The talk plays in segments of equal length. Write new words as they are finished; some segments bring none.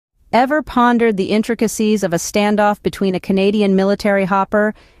Ever pondered the intricacies of a standoff between a Canadian military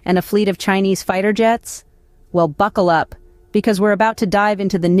hopper and a fleet of Chinese fighter jets? Well, buckle up, because we're about to dive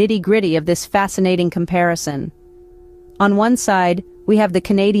into the nitty-gritty of this fascinating comparison. On one side, we have the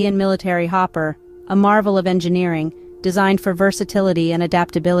Canadian military hopper, a marvel of engineering, designed for versatility and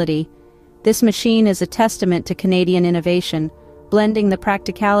adaptability. This machine is a testament to Canadian innovation, blending the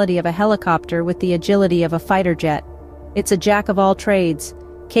practicality of a helicopter with the agility of a fighter jet. It's a jack of all trades,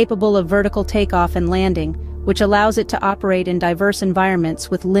 capable of vertical takeoff and landing, which allows it to operate in diverse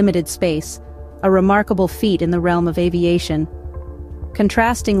environments with limited space, a remarkable feat in the realm of aviation.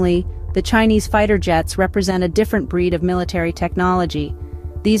 Contrastingly, the Chinese fighter jets represent a different breed of military technology.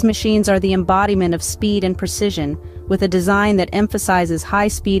 These machines are the embodiment of speed and precision, with a design that emphasizes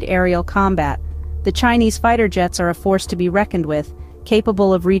high-speed aerial combat. The Chinese fighter jets are a force to be reckoned with,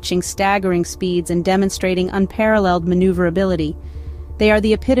 capable of reaching staggering speeds and demonstrating unparalleled maneuverability. They are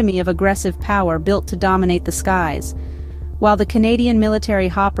the epitome of aggressive power built to dominate the skies. While the Canadian military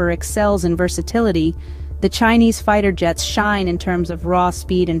hopper excels in versatility, the Chinese fighter jets shine in terms of raw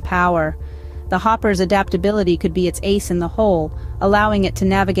speed and power. The hopper's adaptability could be its ace in the hole, allowing it to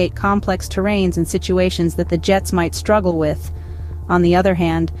navigate complex terrains and situations that the jets might struggle with. On the other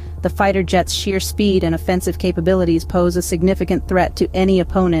hand, the fighter jet's sheer speed and offensive capabilities pose a significant threat to any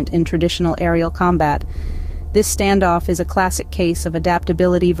opponent in traditional aerial combat. This standoff is a classic case of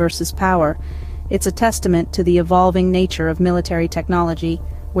adaptability versus power. It's a testament to the evolving nature of military technology,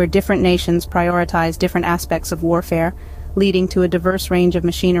 where different nations prioritize different aspects of warfare, leading to a diverse range of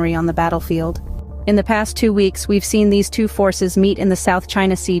machinery on the battlefield. In the past 2 weeks, we've seen these two forces meet in the South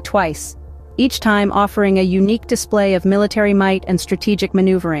China Sea twice, each time offering a unique display of military might and strategic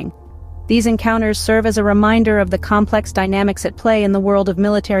maneuvering. These encounters serve as a reminder of the complex dynamics at play in the world of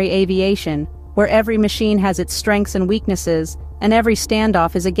military aviation, where every machine has its strengths and weaknesses, and every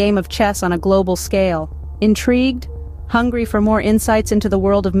standoff is a game of chess on a global scale. Intrigued? Hungry for more insights into the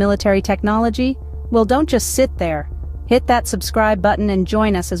world of military technology? Well, don't just sit there. Hit that subscribe button and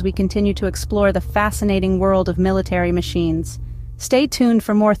join us as we continue to explore the fascinating world of military machines. Stay tuned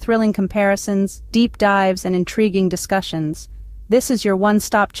for more thrilling comparisons, deep dives, and intriguing discussions. This is your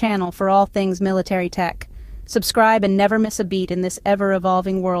one-stop channel for all things military tech. Subscribe and never miss a beat in this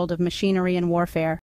ever-evolving world of machinery and warfare.